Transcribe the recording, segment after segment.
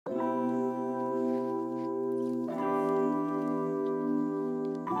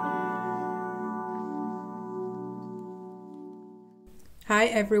Hi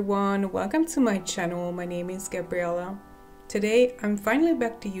everyone, welcome to my channel. My name is Gabriella. Today I'm finally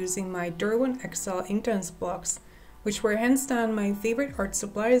back to using my Derwent XL Inktense blocks, which were hands down my favorite art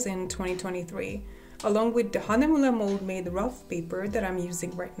supplies in 2023, along with the Hahnemuhle Mould Made rough paper that I'm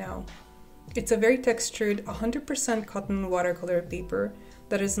using right now. It's a very textured 100% cotton watercolor paper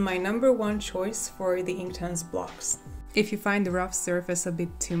that is my number one choice for the Inktense blocks. If you find the rough surface a bit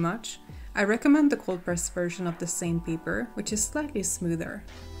too much, I recommend the cold press version of the same paper, which is slightly smoother.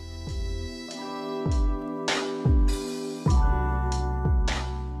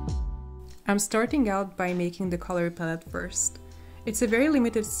 I'm starting out by making the color palette first. It's a very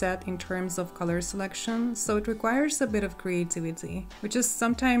limited set in terms of color selection, so it requires a bit of creativity, which is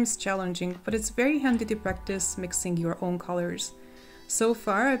sometimes challenging, but it's very handy to practice mixing your own colors. So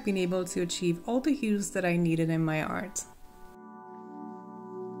far, I've been able to achieve all the hues that I needed in my art.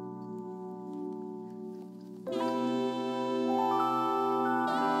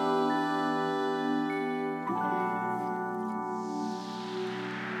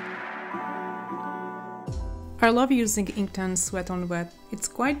 I love using Inktense wet on wet. It's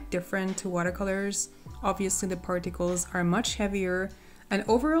quite different to watercolors. Obviously the particles are much heavier and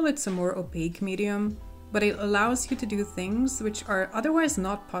overall it's a more opaque medium, but it allows you to do things which are otherwise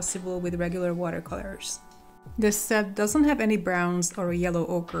not possible with regular watercolors. This set doesn't have any browns or yellow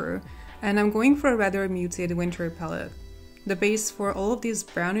ochre, and I'm going for a rather muted winter palette. The base for all of these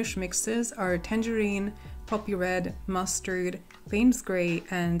brownish mixes are tangerine, poppy red, mustard, Payne's gray,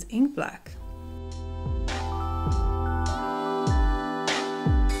 and ink black.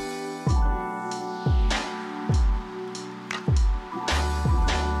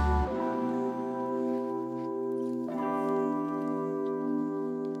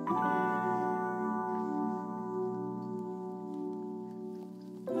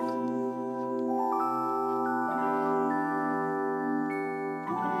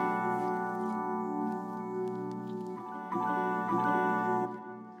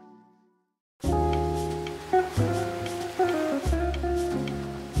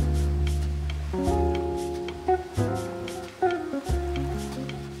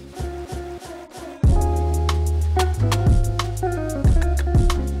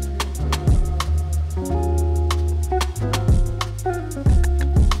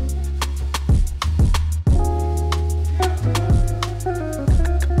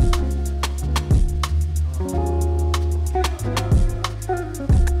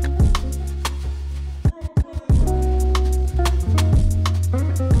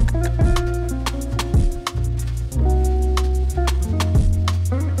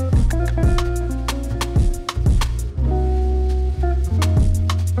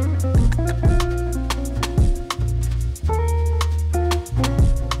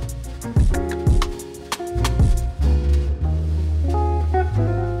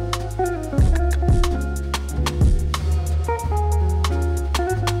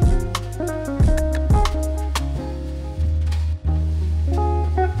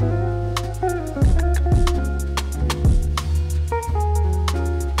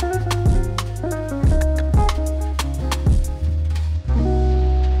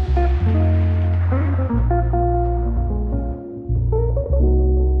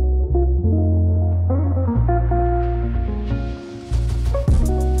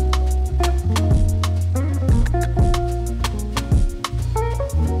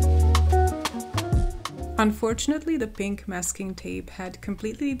 Unfortunately, the pink masking tape had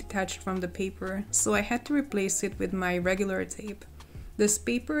completely detached from the paper, so I had to replace it with my regular tape. This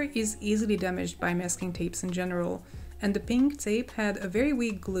paper is easily damaged by masking tapes in general, and the pink tape had a very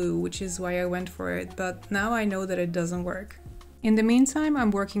weak glue, which is why I went for it, but now I know that it doesn't work. In the meantime, I'm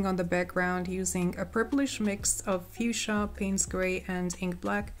working on the background using a purplish mix of fuchsia, Payne's gray, and ink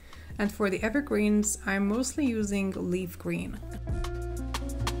black, and for the evergreens, I'm mostly using leaf green.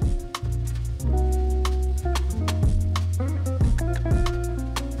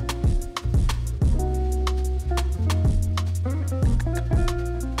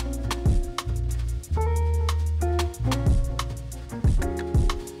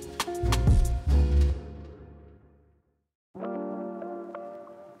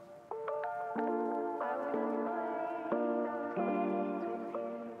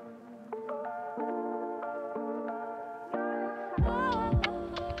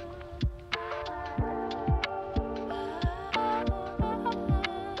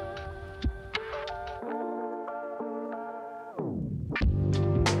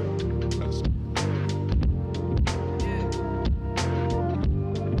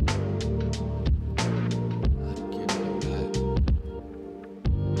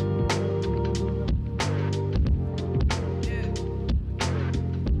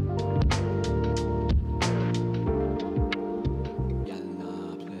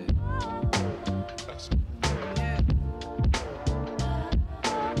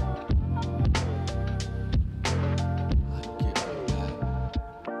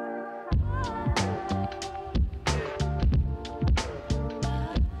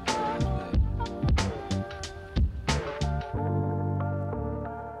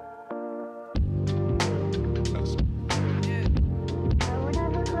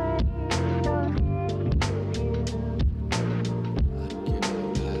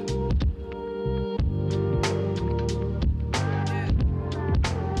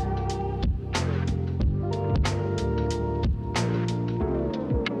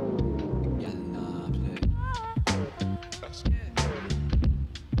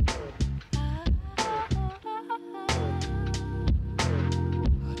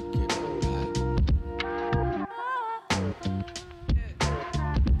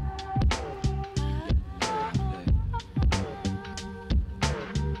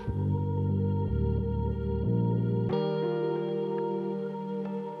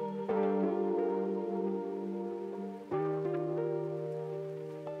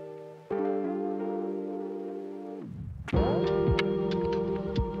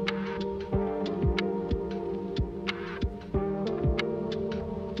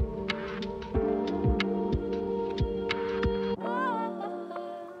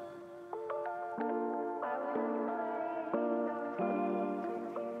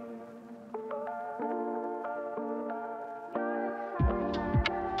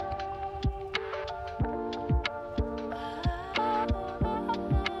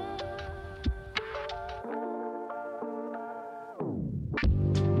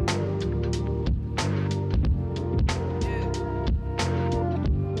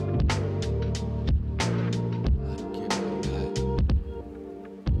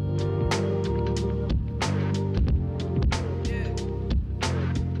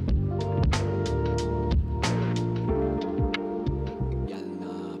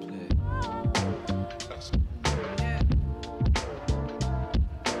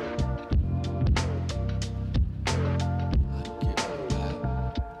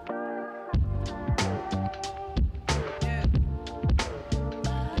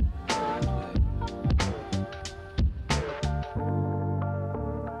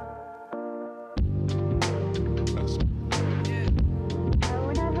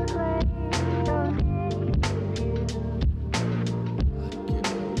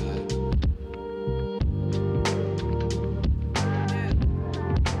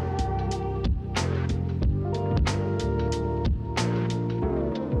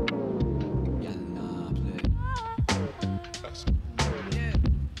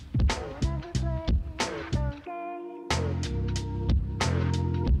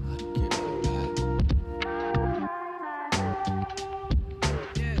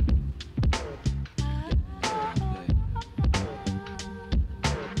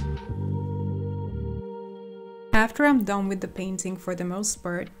 After I'm done with the painting for the most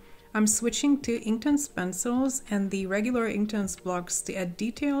part, I'm switching to Inktense pencils and the regular Inktense blocks to add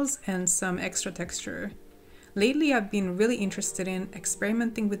details and some extra texture. Lately I've been really interested in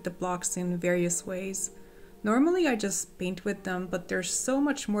experimenting with the blocks in various ways. Normally I just paint with them, but there's so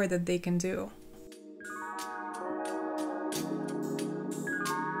much more that they can do.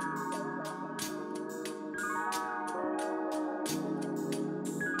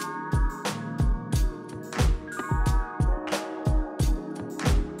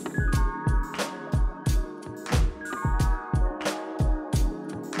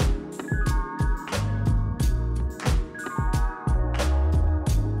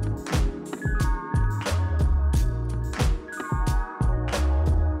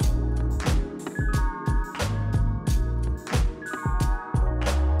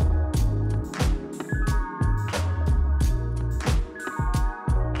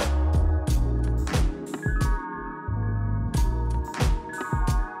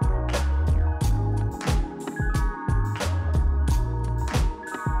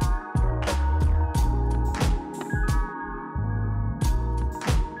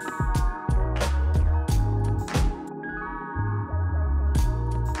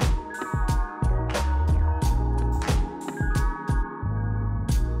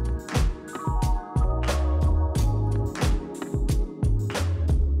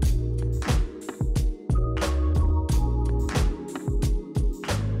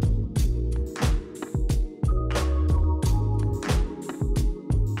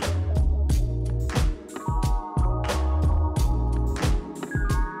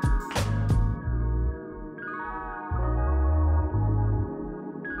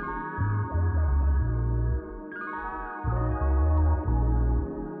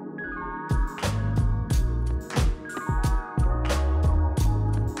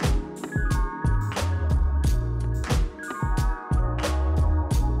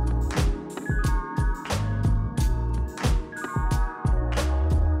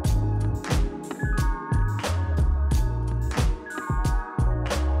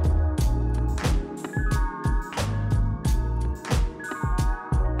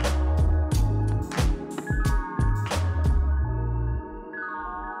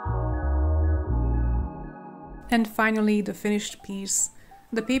 And finally, the finished piece.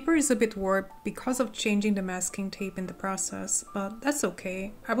 The paper is a bit warped because of changing the masking tape in the process, but that's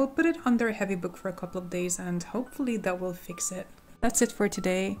okay. I will put it under a heavy book for a couple of days and hopefully that will fix it. That's it for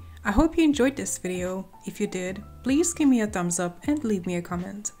today. I hope you enjoyed this video. If you did, please give me a thumbs up and leave me a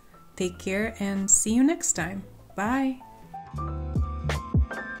comment. Take care and see you next time. Bye!